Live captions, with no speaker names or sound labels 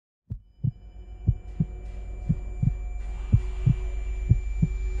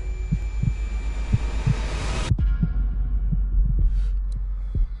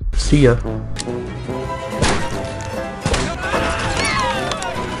See ya.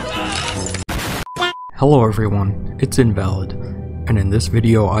 Hello everyone, it's Invalid, and in this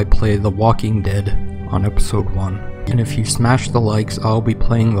video I play The Walking Dead on episode 1. And if you smash the likes, I'll be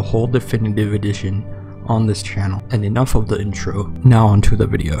playing the whole definitive edition on this channel. And enough of the intro, now onto the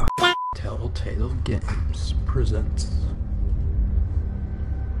video. Telltale Games presents.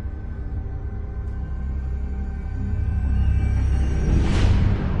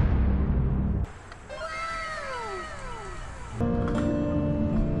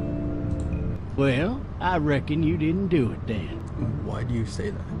 Well, I reckon you didn't do it then. Why do you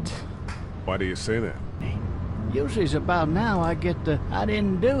say that? Why do you say that? Usually it's about now I get the I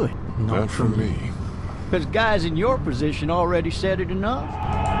didn't do it. Not from me. Because guys in your position already said it enough.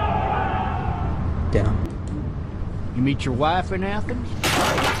 Damn. You meet your wife in Athens?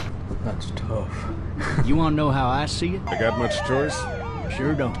 That's tough. You want to know how I see it? I got much choice?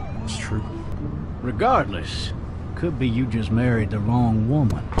 Sure don't. It's true. Regardless, could be you just married the wrong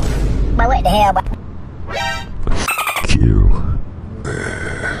woman. But what the hell? You.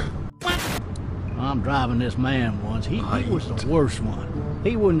 I'm driving this man once. He was the worst one.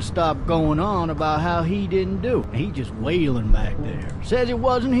 He wouldn't stop going on about how he didn't do it. He just wailing back there. Says it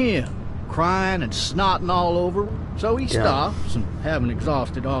wasn't him. Crying and snotting all over. So he stops, and having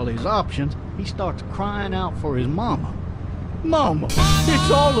exhausted all his options, he starts crying out for his mama. Mama, it's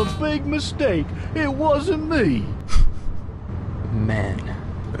all a big mistake. It wasn't me. Man.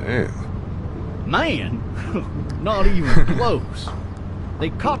 Man? Not even close. They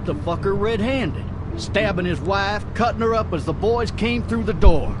caught the fucker red-handed, stabbing his wife, cutting her up as the boys came through the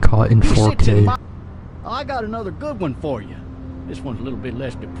door. Caught in 4K. I got another good one for you. This one's a little bit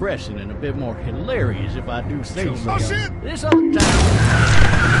less depressing and a bit more hilarious if I do say so. Oh shit! This other time...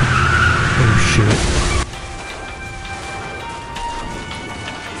 Oh shit.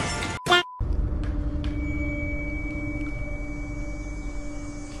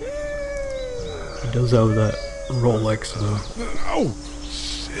 He does have that Rolex though. Oh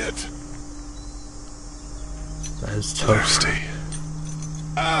shit! That is tough. Thirsty.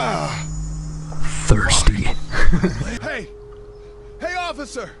 Ah! Thirsty. Hey! Hey,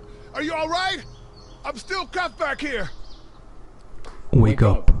 officer! Are you alright? I'm still cuffed back here! Wake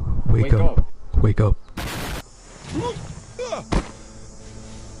up. Wake up. Wake up.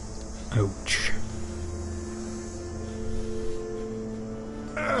 Ouch.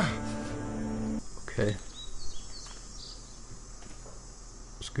 Okay.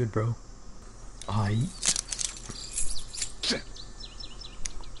 It's good, bro.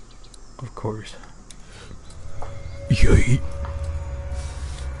 Of course. Yay.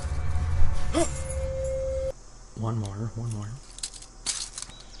 One more.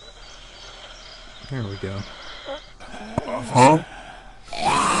 There we go. Huh?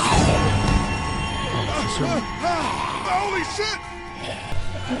 Officer. Holy shit!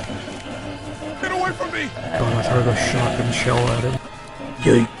 Get away from me! Gonna throw the shotgun shell at him.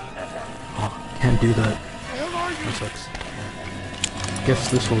 Yay. Oh, can't do that. That sucks. Guess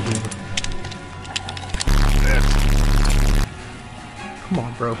this will do. Come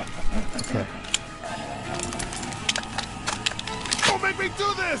on, bro. Okay. Don't make me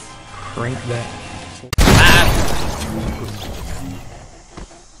do this! Crank that.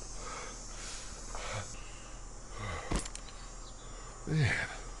 Man.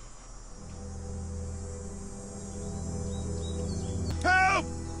 Help!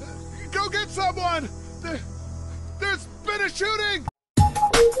 Go get someone! There's been a shooting!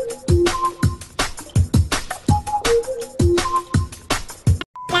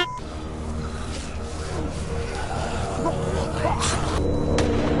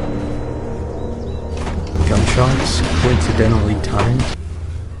 Gunshots, coincidentally timed.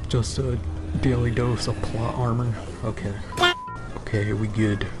 Just a daily dose of plot armor. Okay. Okay, we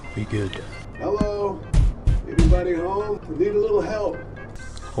good. We good. Hello? Anybody home? Need a little help.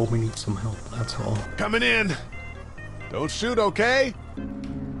 Oh, we need some help, that's all. Coming in! Don't shoot, okay?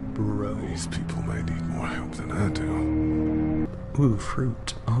 Bro. These people may need more help than I do. Ooh,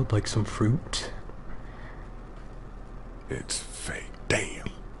 fruit. I would like some fruit. It's fake. Damn.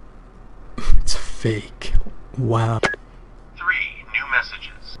 It's fake. Wow. 3 new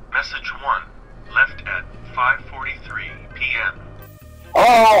messages. Message 1, left at 5:43 p.m.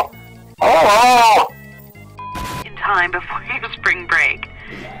 In time before your spring break.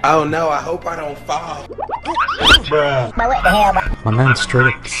 Oh no, I hope I don't fall. But what the hell? My man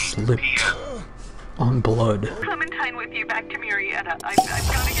straight up slipped on blood. Clementine with you back to Marietta. I've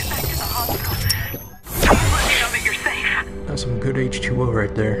got to get back to the hospital. Let me know that you're safe. That's some good H2O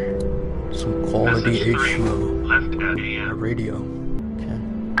right there. Some quality H2O. Left at AM. A radio. Okay.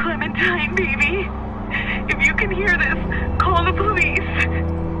 Clementine. Clementine, baby. If you can hear this, call the police.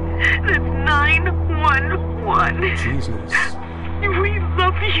 That's 911. Jesus. We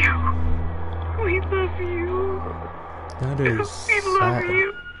love you. We love you. That is We love sad.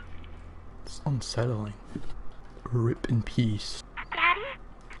 you. It's unsettling. Rip in peace. Daddy?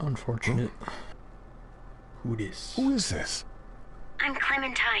 Unfortunate. Who this? Who is this? I'm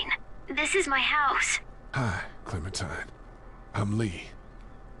Clementine. This is my house. Hi, Clementine. I'm Lee.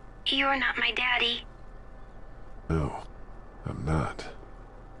 You're not my daddy. No, I'm not.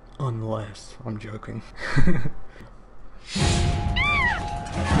 Unless I'm joking.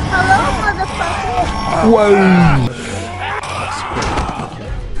 Hello, motherfucker. Whoa!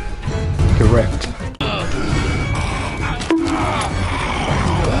 Correct.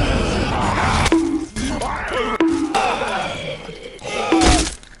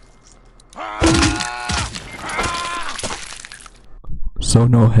 So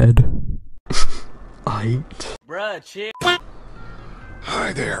no head. Aight. Bruh, chick.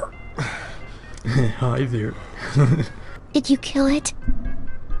 Hi there. Hi there. Did you kill it?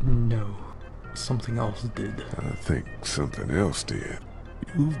 No. Something else did. I think something else did.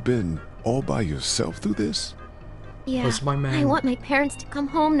 You've been all by yourself through this? Yeah. Was my man I want my parents to come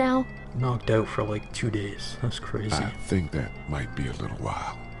home now. knocked out for like 2 days? That's crazy. I think that might be a little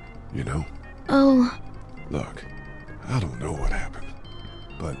while, you know? Oh. Look, I don't know what happened,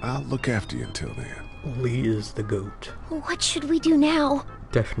 but I'll look after you until then. Lee is the goat. What should we do now?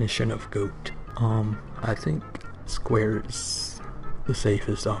 Definition of goat. I think Square is the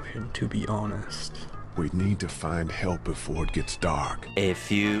safest option, to be honest. We need to find help before it gets dark. A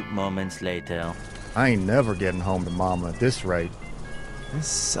few moments later. I ain't never getting home to Mama at this rate. This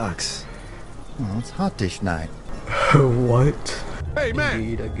sucks. Oh, it's hot dish night. What? Hey, man!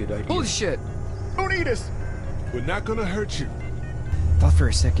 Indeed a good idea. Holy shit! Don't eat us! We're not gonna hurt you. Thought for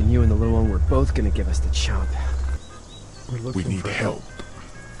a second you and the little one were both gonna give us the chomp. We need help.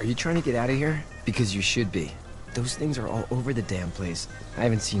 Are you trying to get out of here? Because you should be. Those things are all over the damn place. I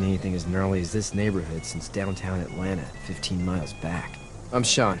haven't seen anything as gnarly as this neighborhood since downtown Atlanta, 15 miles back. I'm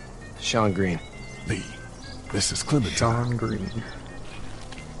Sean. Sean Green. Lee, this is Clementine. Sean Green.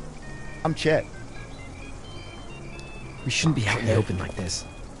 I'm Chet. We shouldn't be out in the open like this.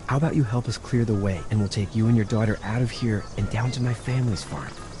 How about you help us clear the way, and we'll take you and your daughter out of here and down to my family's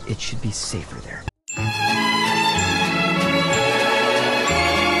farm. It should be safer there.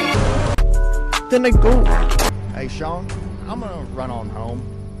 Then they go. Hey, Sean, I'm gonna run on home.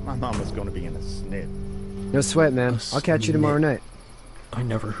 My mama's gonna be in a snit. No sweat, man. I'll catch you tomorrow night. I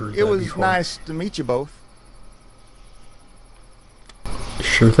never heard It that was before. nice to meet you both.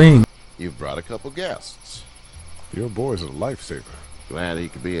 Sure thing. You've brought a couple guests. Your boy's a lifesaver. Glad he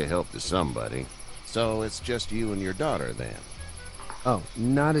could be a help to somebody. So it's just you and your daughter then? Oh,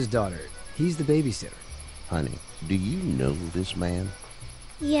 not his daughter. He's the babysitter. Honey, do you know this man?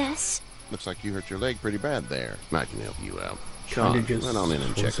 Yes. Looks like you hurt your leg pretty bad there. I can help you out. Kinda Sean, just run on in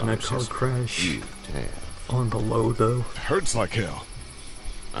and check was in on a your car sister. crash. You, Tad. On the low, though. Hurts like hell.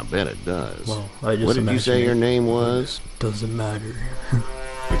 I bet it does. Well, I just what did you imagine say it your name was? Doesn't matter.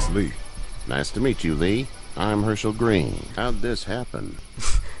 It's Lee. Nice to meet you, Lee. I'm Herschel Green. How'd this happen?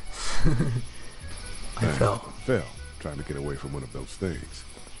 I fell. Fell, trying to get away from one of those things.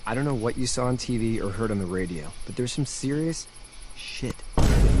 I don't know what you saw on TV or heard on the radio, but there's some serious shit in the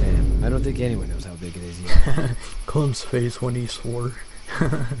fan. I don't think anyone knows how big it is yet. Clem's face when he swore.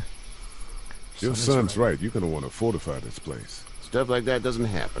 Your son's right. You're gonna want to fortify this place. Stuff like that doesn't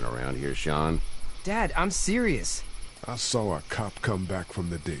happen around here, Sean. Dad, I'm serious. I saw a cop come back from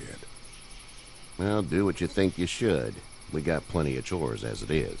the dead. Well, do what you think you should. We got plenty of chores as it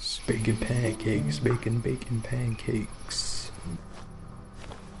is. Bacon pancakes, bacon pancakes.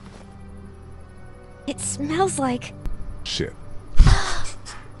 It smells like... Shit.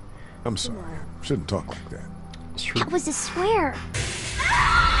 I'm sorry. Shouldn't talk like that. That was a swear.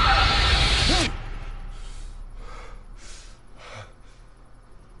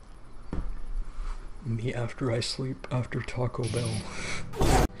 Me after I sleep after Taco Bell.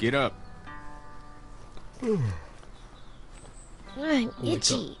 Get up. I'm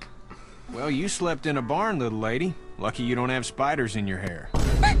itchy. Well, you slept in a barn, little lady. Lucky you don't have spiders in your hair.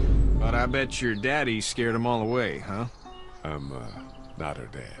 But I bet your daddy scared them all away, huh? I'm, not her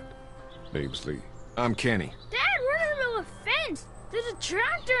dad. Name's Lee. I'm Kenny. Dad, we're in the middle of a fence. There's a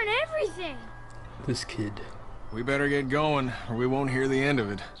tractor and everything. This kid. We better get going, or we won't hear the end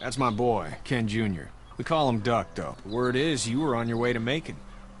of it. That's my boy, Ken Jr. We call him Duck, though. The word is you were on your way to Macon.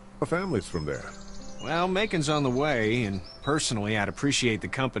 Our family's from there. Well, Macon's on the way, and personally, I'd appreciate the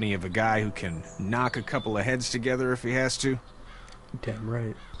company of a guy who can knock a couple of heads together if he has to. Damn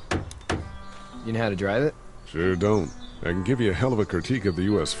right. You know how to drive it? Sure don't. I can give you a hell of a critique of the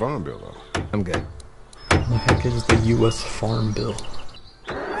U.S. Farm Bill, though. I'm good. What the heck is the U.S. Farm Bill?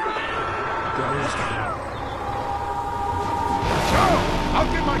 I'll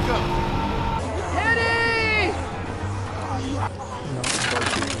get my gun.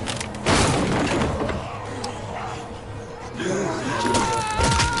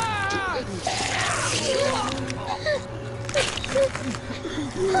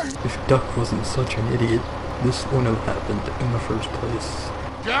 If Duck wasn't such an idiot, this wouldn't have happened in the first place.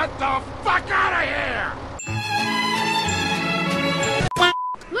 Get the fuck out of here!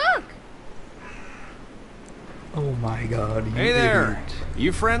 Look! Oh my god, you Hey there! idiot.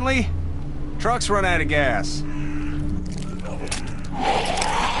 You friendly? Truck's run out of gas.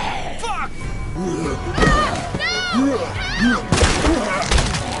 Fuck!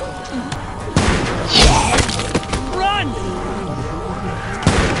 Run!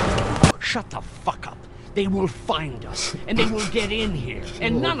 Shut the fuck up. They will find us, and they will get in here,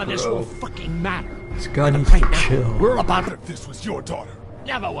 and none of this will fucking matter. This guy needs to chill. We're about to... If this was your daughter.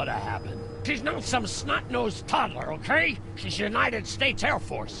 Never would have happened. She's not some snot-nosed toddler, okay? She's United States Air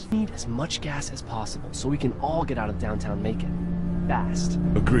Force. We need as much gas as possible so we can all get out of downtown Macon. Fast.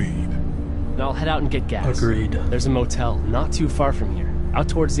 Agreed. And I'll head out and get gas. Agreed. There's a motel not too far from here, out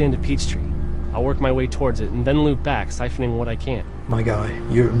towards the end of Peachtree. I'll work my way towards it and then loop back, siphoning what I can. My guy,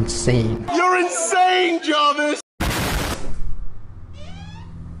 you're insane. You're insane, Jarvis!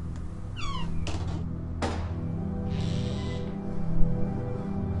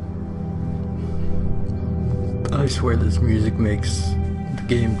 I swear this music makes the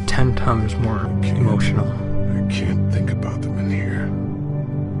game 10 times more emotional. I can't think about them in here.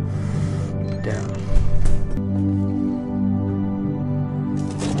 Damn.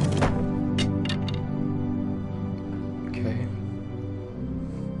 Okay.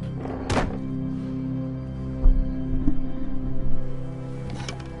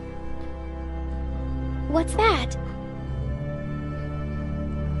 What's that?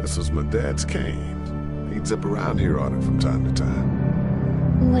 This was my dad's cane. He'd zip around here on it from time to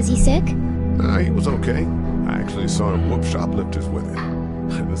time. Was he sick? Nah, he was okay. I actually saw him whoop shoplifters with it.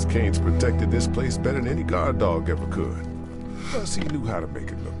 This cane's protected this place better than any guard dog ever could. Plus, he knew how to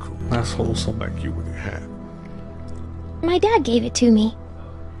make it look cool. That's wholesome. Like you with your hat. My dad gave it to me.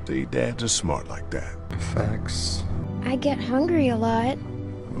 See, dads are smart like that. Facts. I get hungry a lot.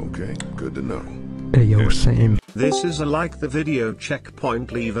 Okay, good to know. Hey, yo, same. This is a like the video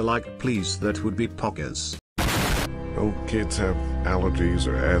checkpoint. Leave a like please, that would be poggers. Don't kids have allergies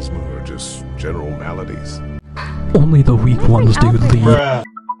or asthma or just general maladies? Only the weak ones do, Lee.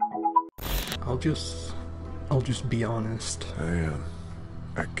 I'll just be honest.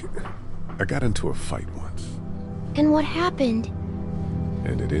 I got into a fight once. And what happened?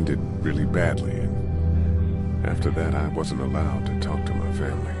 And it ended really badly, and after that I wasn't allowed to talk to my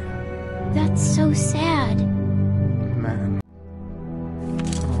family. That's so sad. Man.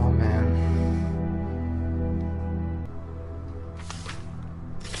 Oh, man.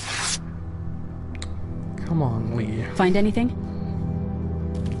 Come on, Lee. Find anything?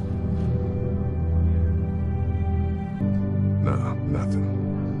 No,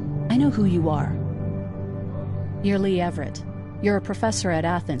 nothing. I know who you are. You're Lee Everett. You're a professor at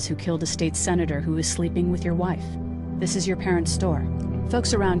Athens who killed a state senator who was sleeping with your wife. This is your parents' store.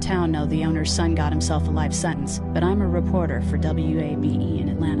 Folks around town know the owner's son got himself a life sentence, but I'm a reporter for WABE in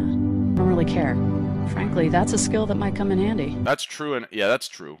Atlanta. I don't really care. Frankly, that's a skill that might come in handy. That's true, and yeah, that's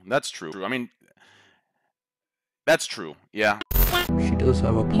true. That's true. I mean, that's true, yeah. She does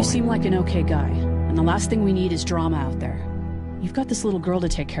have a point. You seem like an okay guy, and the last thing we need is drama out there. You've got this little girl to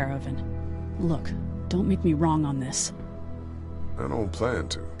take care of, and look, don't make me wrong on this. I don't plan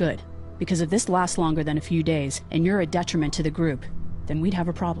to. Good, because if this lasts longer than a few days, and you're a detriment to the group, then we'd have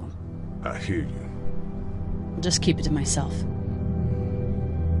a problem. I hear you. I'll just keep it to myself.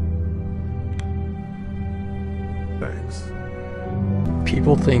 Thanks.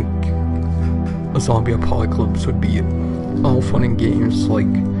 People think a zombie apocalypse would be all fun and games, like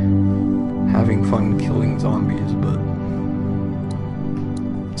having fun killing zombies, but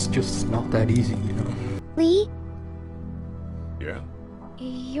it's just not that easy, you know? Lee? Yeah?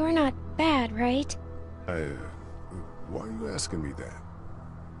 You're not bad, right? Why are you asking me that?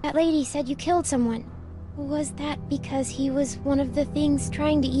 That lady said you killed someone. Was that because he was one of the things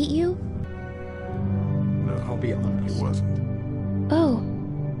trying to eat you? No, I'll be honest. He wasn't. Oh.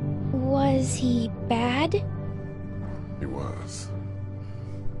 Was he bad? He was.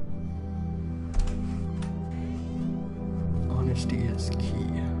 Honesty is key.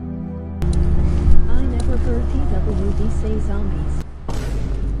 I never heard TWD say zombies.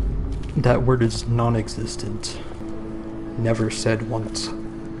 That word is non-existent. Never said once.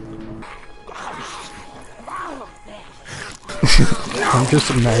 I'm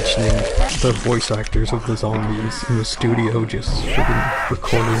just imagining the voice actors of the zombies in the studio just freaking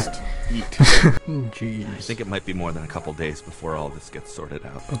recording. Jeez. I think it might be more than a couple days before all this gets sorted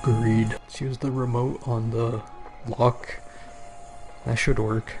out. Agreed. Let's use the remote on the lock. That should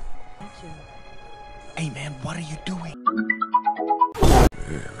work. Hey man, what are you doing?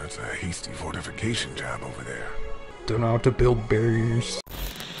 Yeah, that's a hasty fortification job over there. Don't know how to build barriers.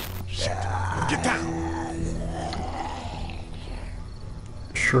 Get down!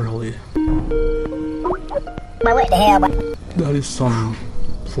 Surely. But what the hell? That is some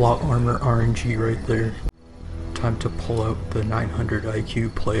plot armor RNG right there. Time to pull out the 900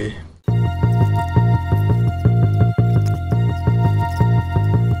 IQ play.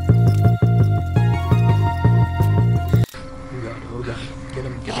 Oh god, get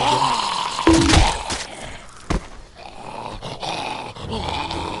him, get him,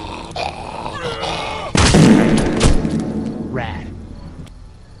 Rad.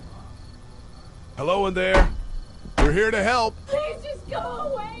 Hello in there. We're here to help. Please just go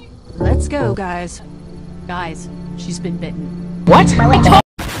away. Let's go, guys. Guys, she's been bitten. What?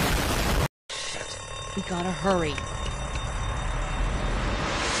 We gotta hurry.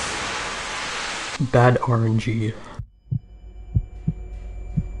 Bad RNG.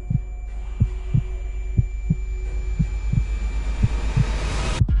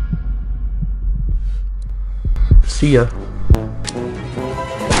 See ya.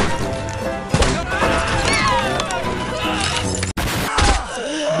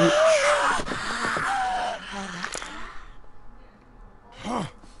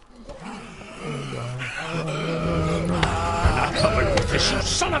 You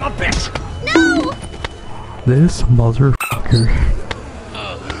son of a bitch! No! This motherfucker.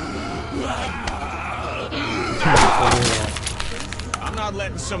 I'm not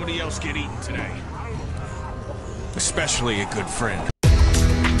letting somebody else get eaten today. Especially a good friend.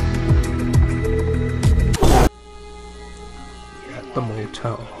 At the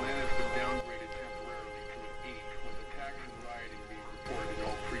motel.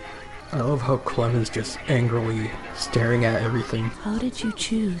 I love how Clem is just angrily staring at everything. How did you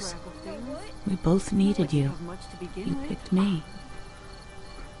choose? We both needed you. You picked me.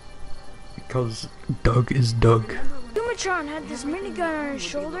 Because Doug is Doug. 𝐒𝐿 had this minigun on his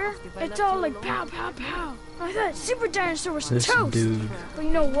shoulder. It's all like pow pow pow. I thought Super Dinosaur was This toast. dude. But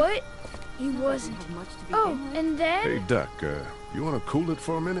you know what? He wasn't. Oh, and then... Hey, Duck, you wanna cool it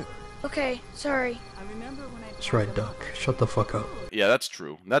for a minute? Okay, sorry. That's right, Duck. Shut the fuck up. Yeah, that's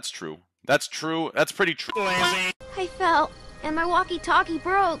true. That's true. That's true. That's pretty true. I fell, and my walkie-talkie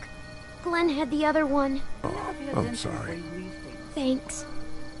broke. Glenn had the other one. Oh, I'm sorry. Thanks.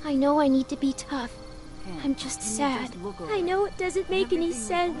 I know I need to be tough. I'm just sad. I know it doesn't make any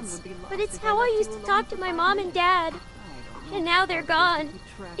sense, but it's how I used to talk to my mom and dad. And now they're gone.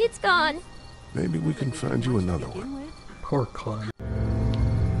 It's gone. Maybe we can find you another one. Poor Clem.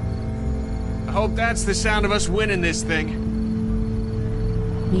 I hope that's the sound of us winning this thing.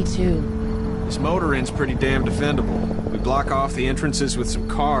 Me too. This motor inn's pretty damn defendable. We block off the entrances with some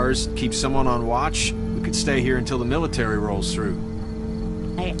cars, keep someone on watch. We could stay here until the military rolls through.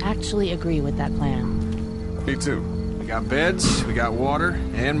 I actually agree with that plan. Me too. We got beds, we got water,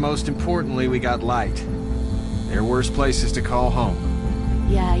 and most importantly, we got light. There are worse places to call home.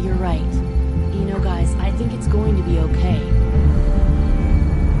 Yeah, you're right. You know, guys, I think it's going to be okay.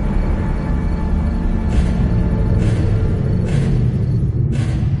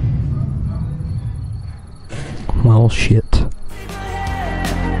 Well, shit.